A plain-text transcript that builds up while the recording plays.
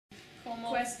¿Cómo?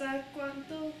 ¿Cuesta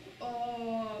cuánto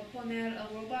o poner el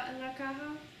robot en la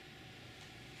caja?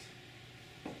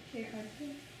 ¿Qué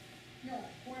parte? No,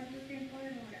 ¿cuánto tiempo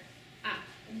demora? Ah,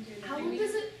 en llegar? how long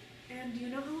does it, and do you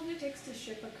know how long it takes to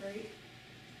ship a crate?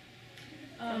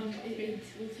 It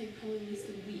will take probably at least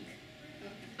a week.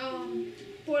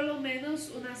 Por lo menos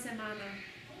una semana.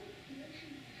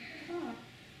 Ah,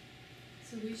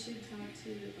 So we should talk to,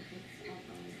 okay,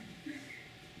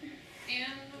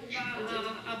 Anne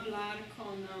va a hablar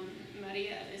con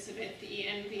María Elizabeth y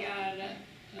enviarle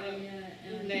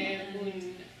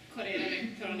un correo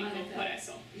electrónico por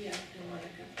eso. yeah, and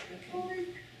Monica, okay. ay,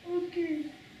 ok.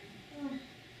 Ah.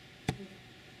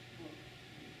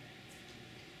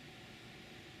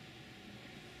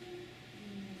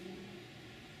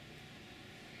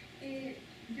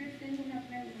 Yo tengo una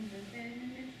pregunta. Ustedes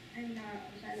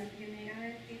la primera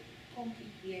vez que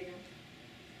compitieron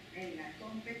en la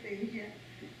competencia,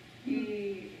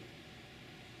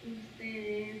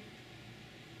 ustedes,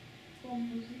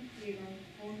 ¿cómo se hicieron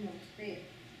conocer?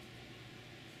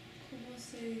 ¿Cómo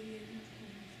se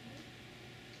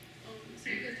So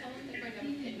you could tell them they're going to have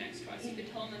a pit next to us. You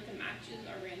could tell them that the matches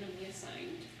are randomly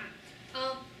assigned.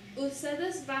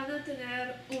 Ustedes van a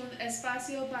tener un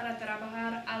espacio para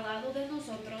trabajar al lado de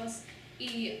nosotros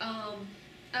y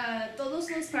todos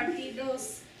los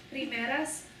partidos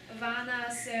primeras van a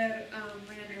ser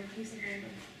random. ¿Cómo se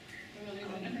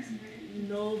llama?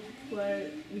 No,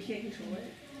 but we can't control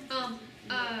it.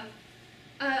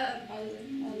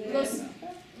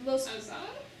 Los Azar?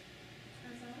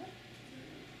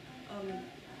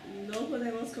 No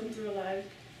podemos controlar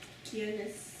quién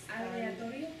es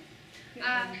aleatorio.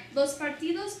 Los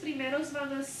partidos primeros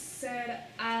van a ser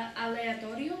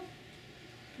aleatorio.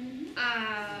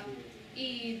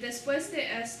 Y después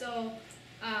de esto,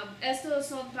 estos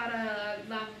son para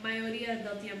la mayoría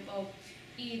del tiempo.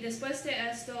 Y después de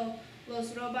esto,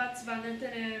 los robots van a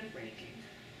tener ranking.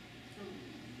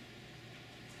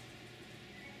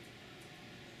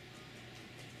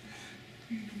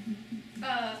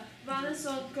 Van a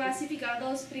ser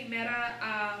clasificados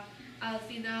primera al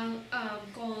final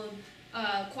con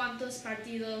cuántos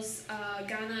partidos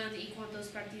ganan y cuántos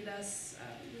partidos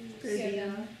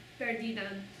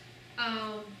perdían.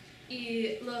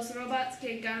 Y los robots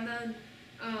que ganan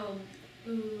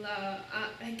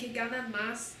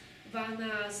más van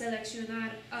a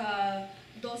seleccionar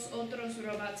dos otros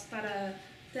robots para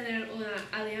tener una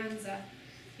alianza.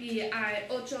 Y hay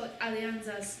 8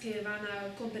 alianzas que van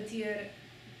a competir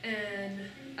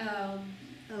en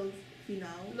el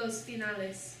final. los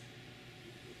finales.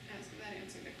 Ask that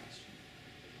answer the question.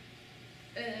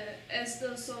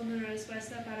 ¿Estos son una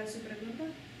respuesta para su pregunta?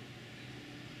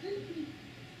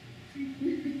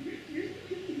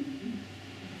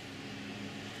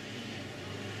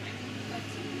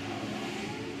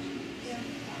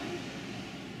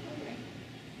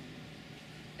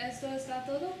 ¿Esto está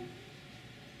todo?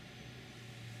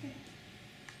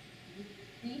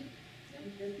 Sí,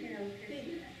 yo creo que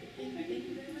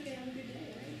sí.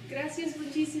 Gracias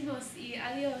muchísimos y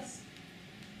adiós.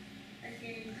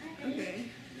 Okay.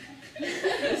 Okay.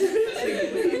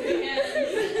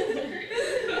 Yeah.